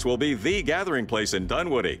restaurants will be the gathering place in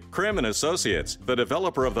Dunwoody. Krim & Associates, the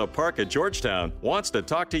developer of the Park at Georgetown, wants to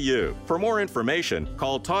talk to you. For more information,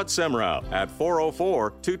 call Todd Semrau at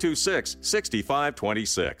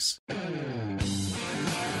 404-226-6526.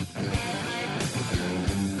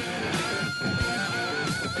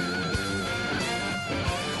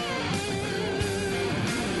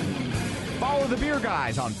 Follow the Beer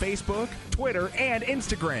Guys on Facebook, Twitter, and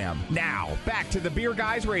Instagram. Now, back to the Beer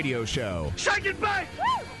Guys Radio Show. Shake it back!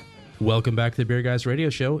 Welcome back to the Beer Guys Radio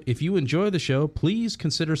Show. If you enjoy the show, please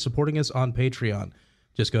consider supporting us on Patreon.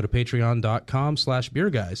 Just go to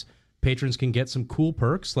patreon.com/beerguys. Patrons can get some cool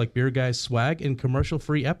perks like Beer Guys swag and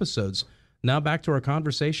commercial-free episodes. Now back to our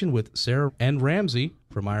conversation with Sarah and Ramsey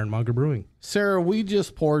from Ironmonger Brewing. Sarah, we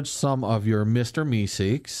just poured some of your Mr.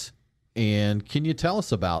 Meeseeks, and can you tell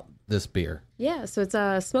us about this beer? Yeah, so it's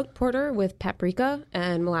a smoked porter with paprika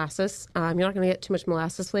and molasses. You're not going to get too much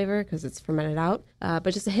molasses flavor because it's fermented out,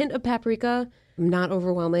 but just a hint of paprika, not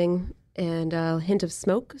overwhelming, and a hint of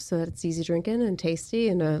smoke so that it's easy drinking and tasty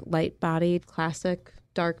and a light-bodied, classic,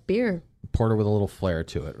 dark beer. Porter with a little flair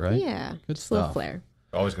to it, right? Yeah, good just stuff. A little flair.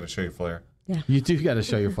 Always going to show your flair. Yeah. You do got to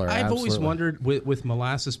show your flair. I've always wondered with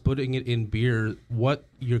molasses, putting it in beer, what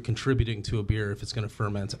you're contributing to a beer if it's going to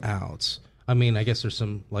ferment out. I mean, I guess there's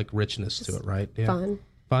some like richness to it, right? Yeah.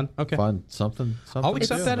 Fun. Okay. Fun. Something. I'll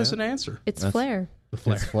accept that as an answer. It's flair. The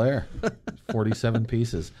flair. It's flair. 47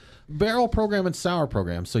 pieces. Barrel program and sour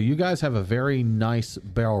program. So you guys have a very nice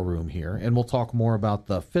barrel room here, and we'll talk more about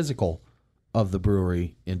the physical of the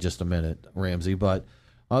brewery in just a minute, Ramsey. But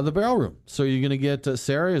the barrel room. So you're going to get,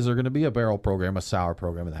 Sarah, is there going to be a barrel program, a sour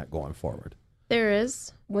program, and that going forward? There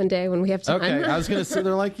is one day when we have time. Okay, I was going to say,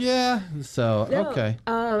 they're like, yeah. So, No. okay.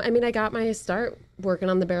 I mean, I got my start working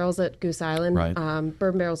on the barrels at Goose Island. Right.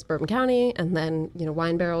 Bourbon barrels, Bourbon County, and then,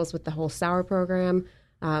 wine barrels with the whole sour program.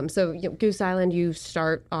 So Goose Island, you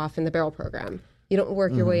start off in the barrel program. You don't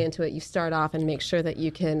work your way into it. You start off and make sure that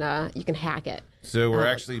you can hack it. So we're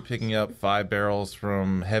actually picking up 5 barrels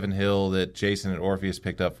from Heaven Hill that Jason at Orpheus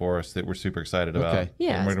picked up for us that we're super excited about. Okay.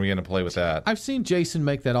 Yeah. And we're going to be going to play with that. I've seen Jason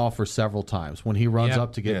make that offer several times. When he runs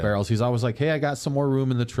up to get barrels, he's always like, hey, I got some more room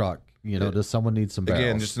in the truck. Does someone need some barrels?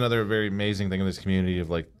 Again, just another very amazing thing in this community of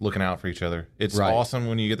like looking out for each other. It's awesome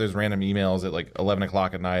when you get those random emails at like 11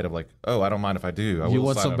 o'clock at night of like, oh, I don't mind if I do. You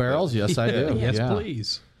want some barrels? Yes, I do. Yes,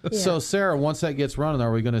 please. So, Sarah, once that gets running,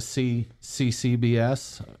 are we going to see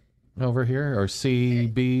CCBS over here or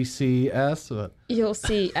CBCS? You'll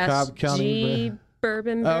see Cobb County SG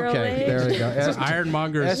Bourbon Barrel Okay, Age. there we go. So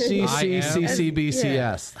Ironmonger's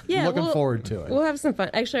SGCCCBCS. Yeah, Looking forward to it. We'll have some fun.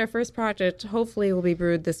 Actually, our first project hopefully will be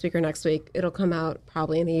brewed this week or next week. It'll come out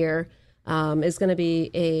probably in a year. Is going to be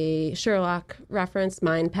a Sherlock reference,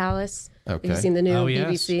 Mind Palace. Okay. Have you seen the new yes.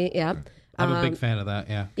 BBC? Yeah. I'm a big fan of that.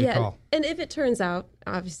 Yeah. Good call. And if it turns out,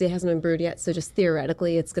 obviously it hasn't been brewed yet, so just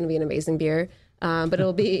theoretically, it's going to be an amazing beer. But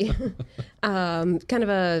it'll be kind of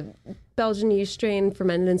a Belgian yeast strain,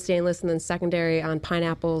 fermented in stainless, and then secondary on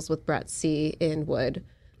pineapples with Brett C in wood.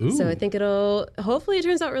 Ooh. So I think hopefully it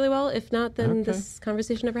turns out really well. If not, then this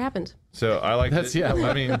conversation never happened. So I like That's, I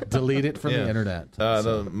mean, delete it from the internet.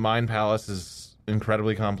 The Mind Palace is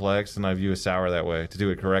incredibly complex, and I view a sour that way. To do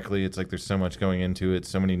it correctly, it's like there's so much going into it,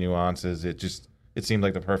 so many nuances. It seemed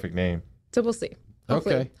like the perfect name. So we'll see.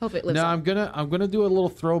 Hopefully it lives now up. I'm gonna do a little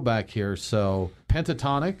throwback here. So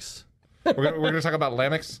pentatonics. We're gonna talk about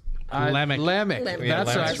Lambics. Lambic. Yeah,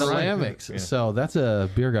 That's right, the Lambics. Lambics. So that's a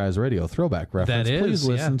Beer Guys Radio throwback reference. That is, Please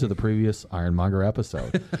listen to the previous Ironmonger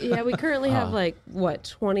episode. Yeah, we currently have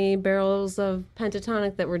 20 barrels of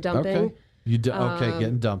pentatonic that we're dumping. Okay.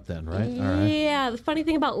 Getting dumped then, right? All right. Yeah, the funny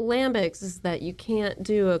thing about lambics is that you can't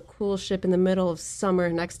do a cool ship in the middle of summer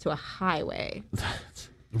next to a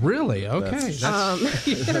Really? Okay.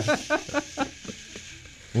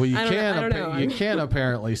 Well, you I don't know. You can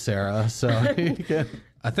apparently, Sarah. So you can.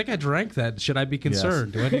 I think I drank that. Should I be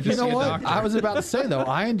concerned? Yes. Do I need to see a doctor? I was about to say, though,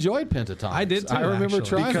 I enjoyed pentatonics. I did, too, I remember actually.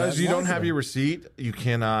 trying Because that. you don't have your receipt, you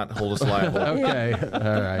cannot hold us liable. Okay.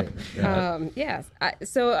 All right. Yes.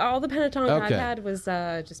 So all the pentatonic I've Okay. had was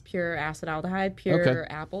just pure acetaldehyde, pure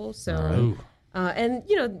apple. So, Ooh. and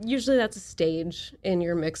usually that's a stage in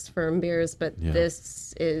your mixed firm beers, but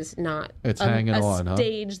this is not. It's hanging on, huh?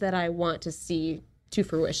 Stage that I want to see to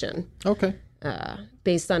fruition. Okay.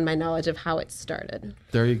 Based on my knowledge of how it started.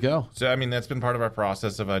 There you go. So, I mean, that's been part of our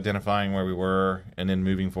process of identifying where we were and then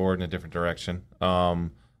moving forward in a different direction.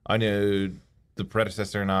 I know the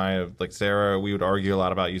predecessor and I, like Sarah, we would argue a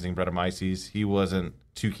lot about using Brettanomyces. He wasn't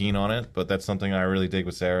too keen on it, but that's something I really dig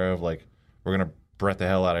with Sarah of like, we're going to Brett the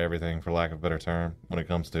hell out of everything, for lack of a better term, when it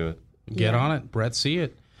comes to it. Get on it. Brett, see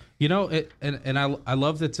it. And I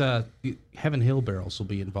love that Heaven Hill barrels will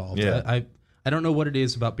be involved. Yeah. I don't know what it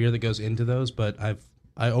is about beer that goes into those, but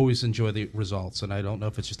I always enjoy the results, and I don't know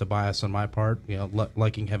if it's just a bias on my part,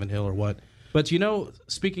 liking Heaven Hill or what. But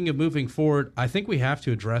speaking of moving forward, I think we have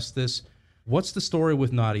to address this. What's the story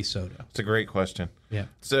with Naughty Soda? It's a great question. Yeah.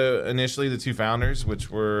 So initially, the two founders,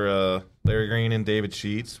 which were Larry Green and David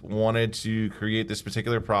Sheets, wanted to create this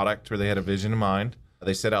particular product where they had a vision in mind.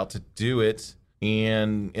 They set out to do it,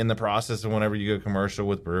 and in the process of whenever you go commercial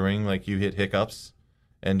with brewing, like you hit hiccups.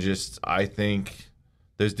 And I think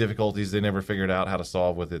those difficulties, they never figured out how to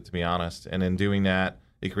solve with it, to be honest. And in doing that,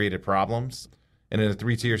 it created problems. And in a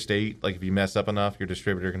 3-tier state, like if you mess up enough, your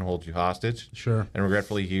distributor can hold you hostage. Sure. And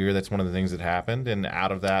regretfully here, that's one of the things that happened. And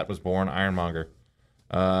out of that was born Ironmonger.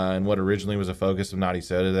 And what originally was a focus of Naughty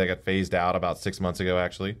Soda, that got phased out about 6 months ago,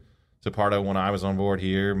 actually. So part of when I was on board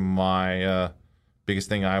here, my biggest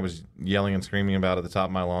thing I was yelling and screaming about at the top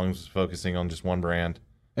of my lungs was focusing on just one brand.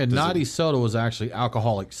 And Naughty Soda was actually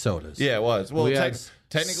alcoholic sodas. Yeah, it was. Well, we had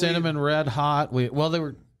technically, Cinnamon Red Hot. They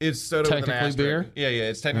were. It's soda with an technically asterisk. beer. Yeah.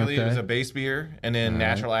 It's technically it was a base beer, and then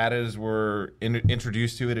natural additives were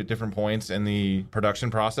introduced to it at different points in the production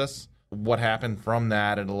process. What happened from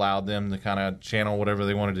that? It allowed them to kind of channel whatever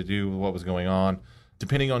they wanted to do with what was going on.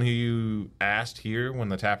 depending on who you asked here when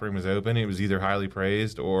the tap room was open, it was either highly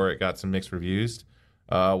praised or it got some mixed reviews.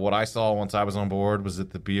 What I saw once I was on board was that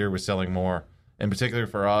the beer was selling more. In particular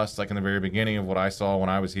for us, like in the very beginning of what I saw when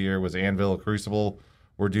I was here was Anvil, Crucible.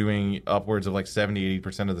 We're doing upwards of like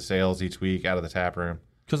 70-80% of the sales each week out of the tap room.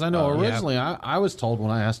 Because I know originally I was told when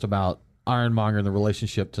I asked about Ironmonger and the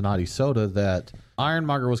relationship to Naughty Soda that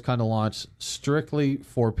Ironmonger was kind of launched strictly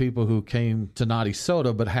for people who came to Naughty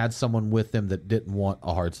Soda but had someone with them that didn't want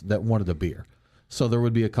that wanted a beer. So there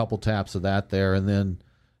would be a couple taps of that there, and then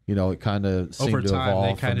it kind of seemed over to time,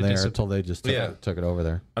 evolve from there until they just took it over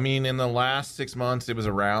there. I mean, in the last 6 months, it was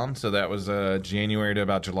around. So that was January to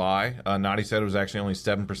about July. Naughty Soda was actually only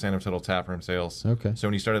 7% of total taproom sales. Okay. So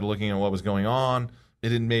when you started looking at what was going on,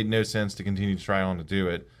 it made no sense to continue to try on to do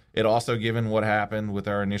it. It also, given what happened with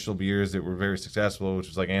our initial beers that were very successful, which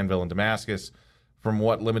was like Anvil and Damascus, from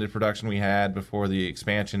what limited production we had before the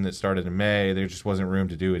expansion that started in May, there just wasn't room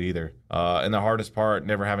to do it either. And the hardest part,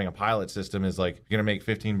 never having a pilot system, is like, you're going to make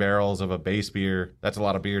 15 barrels of a base beer. That's a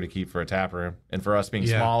lot of beer to keep for a tap room. And for us being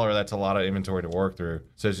smaller, that's a lot of inventory to work through.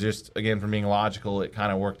 So it's just, again, from being logical, it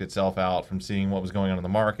kind of worked itself out from seeing what was going on in the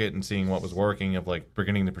market and seeing what was working, of like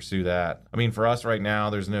beginning to pursue that. I mean, for us right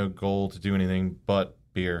now, there's no goal to do anything but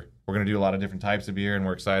beer. We're going to do a lot of different types of beer, and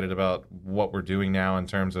we're excited about what we're doing now in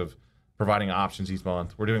terms of providing options each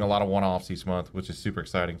month. We're doing a lot of one-offs each month, which is super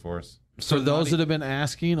exciting for us. So those that have been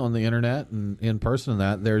asking on the internet and in person,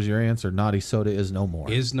 there's your answer. Naughty Soda is no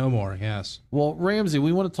more. Is no more, yes. Well, Ramsey,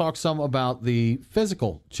 we want to talk some about the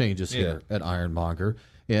physical changes here at Ironmonger.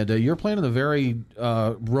 And you're planning a very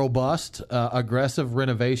robust, aggressive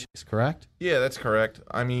renovations, correct? Yeah, that's correct.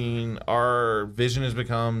 I mean, our vision has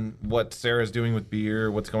become what Sarah's doing with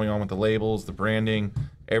beer, what's going on with the labels, the branding.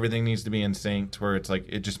 Everything needs to be in sync to where it's like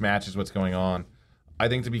it just matches what's going on. I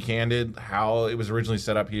think, to be candid, how it was originally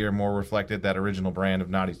set up here more reflected that original brand of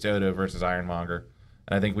Naughty Soda versus Ironmonger.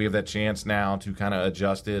 And I think we have that chance now to kind of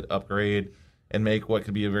adjust it, upgrade, and make what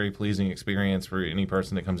could be a very pleasing experience for any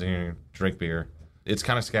person that comes in here and drink beer. It's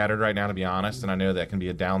kind of scattered right now, to be honest, and I know that can be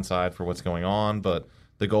a downside for what's going on, but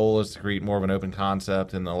the goal is to create more of an open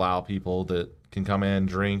concept and allow people that can come in,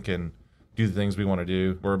 drink, and do the things we want to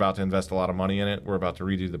do. We're about to invest a lot of money in it. We're about to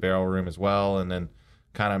redo the barrel room as well, and then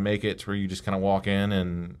kind of make it to where you just kind of walk in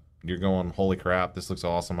and you're going, holy crap, this looks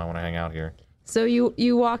awesome. I want to hang out here. So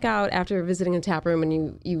you walk out after visiting a tap room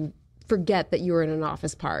and you forget that you're in an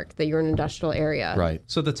office park, that you're in an industrial area. Right.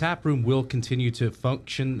 So the tap room will continue to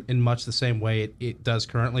function in much the same way it does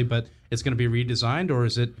currently, but it's going to be redesigned, or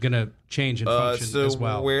is it going to change and function as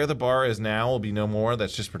well? So where the bar is now will be no more.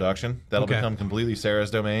 That's just production. That'll become completely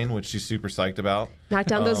Sarah's domain, which she's super psyched about. Knock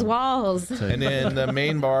down those walls. And then the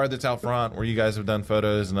main bar that's out front, where you guys have done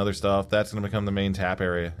photos and other stuff, that's going to become the main tap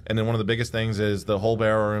area. And then one of the biggest things is the whole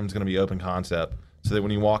barrel room is going to be open concept, so that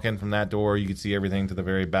when you walk in from that door, you can see everything to the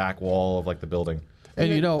very back wall of like the building.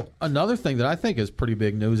 And another thing that I think is pretty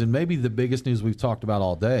big news, and maybe the biggest news we've talked about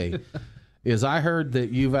all day, is I heard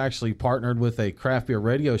that you've actually partnered with a craft beer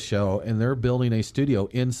radio show, and they're building a studio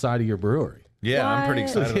inside of your brewery. Yeah, I'm pretty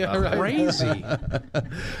excited about that. Crazy.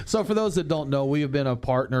 So for those that don't know, we have been a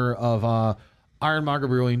partner of Ironmonger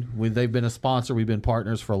Brewing. They've been a sponsor. We've been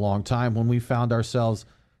partners for a long time. When we found ourselves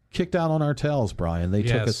kicked out on our tails, Brian, they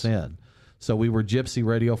took us in. So we were Gypsy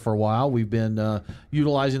Radio for a while. We've been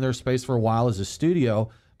utilizing their space for a while as a studio,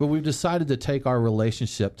 but we've decided to take our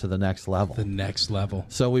relationship to the next level. The next level.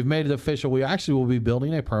 So we've made it official. We actually will be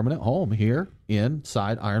building a permanent home here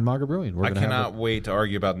inside Ironmonger Brewing. I cannot wait to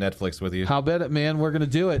argue about Netflix with you. How bet it, man. We're going to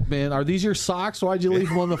do it, man. Are these your socks? Why'd you leave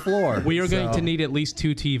them on the floor? We are going to need at least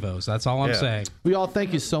 2 TiVos. That's all I'm saying. We all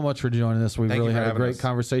thank you so much for joining us. We really had a great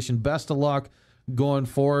conversation. Best of luck going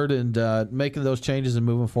forward and making those changes and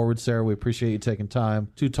moving forward, Sarah. We appreciate you taking time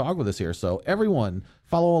to talk with us here. So everyone,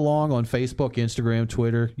 follow along on Facebook, Instagram,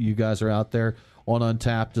 Twitter. You guys are out there on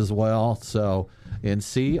Untapped as well. So, and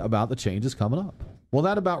see about the changes coming up. Well,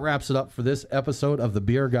 that about wraps it up for this episode of the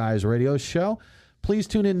Beer Guys Radio Show. Please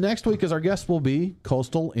tune in next week as our guest will be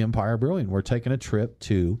Coastal Empire Brewing. We're taking a trip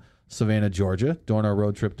to Savannah, Georgia, doing our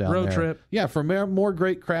road trip down there. Road trip. Yeah, for more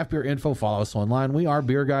great craft beer info, follow us online. We are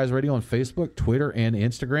Beer Guys Radio on Facebook, Twitter, and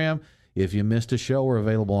Instagram. If you missed a show, we're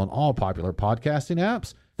available on all popular podcasting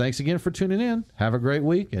apps. Thanks again for tuning in. Have a great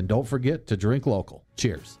week, and don't forget to drink local.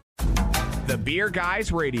 Cheers. The Beer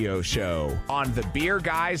Guys Radio Show on the Beer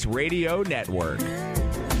Guys Radio Network.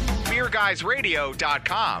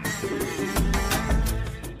 BeerGuysRadio.com.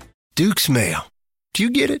 Duke's Mayo. Do you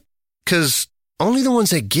get it? 'Cause only the ones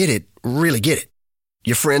that get it really get it.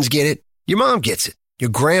 Your friends get it. Your mom gets it. Your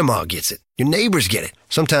grandma gets it. Your neighbors get it.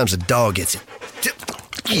 Sometimes the dog gets it.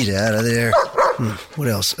 Get out of there. What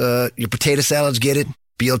else? Your potato salads get it,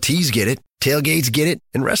 BLTs get it, tailgates get it,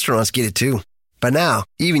 and restaurants get it too. By now,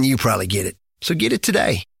 even you probably get it. So get it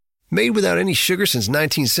today. Made without any sugar since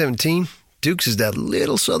 1917, Duke's is that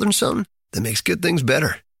little southern something that makes good things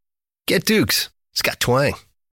better. Get Duke's. It's got twang.